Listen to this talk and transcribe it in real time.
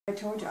I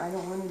told you I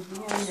don't want to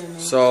be under me.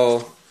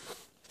 So,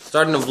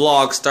 starting the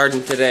vlog,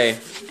 starting today.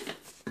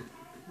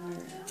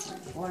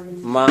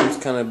 Mom's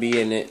gonna be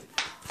in it.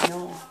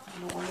 No, I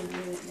don't want to be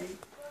in it, Nate.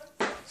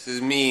 This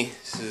is me.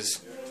 This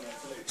is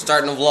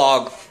starting the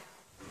vlog.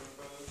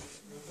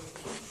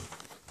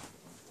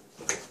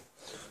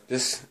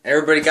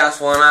 Everybody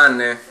got one on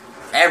there.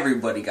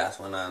 Everybody got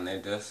one on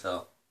there, just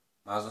so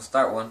might as well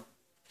start one.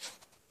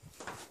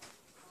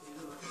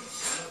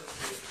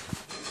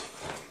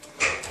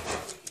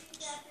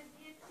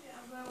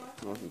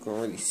 I don't know if you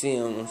can really see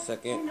him in a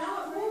second.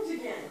 Now it moves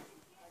again.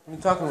 What are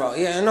you talking about?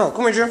 Yeah, I know.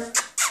 Come here,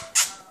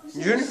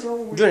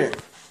 Junior. Junior.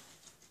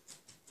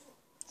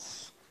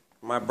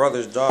 My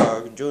brother's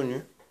dog,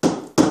 Junior.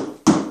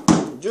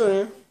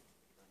 Junior.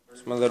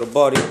 It's my little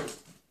buddy.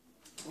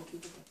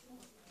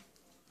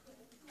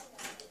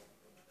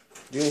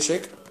 Junior,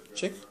 shake.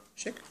 Shake.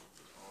 Shake.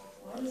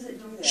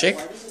 Shake.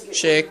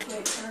 Shake.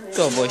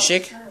 Go, boy.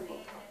 Shake.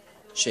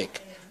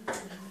 Shake.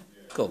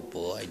 Go,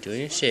 boy.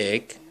 Junior,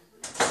 shake.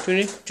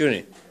 Junior.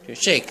 Junior.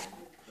 Shake.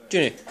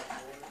 Junior.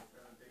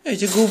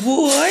 That's a good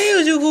boy.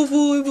 That's a good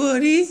boy,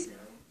 buddy.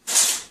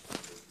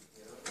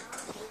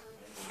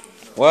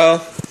 Well,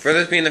 for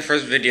this being the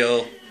first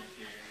video,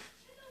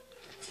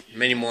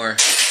 many more.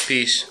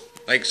 Peace.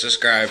 Like,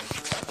 subscribe.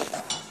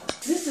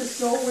 This is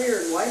so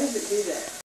weird. Why does it do that?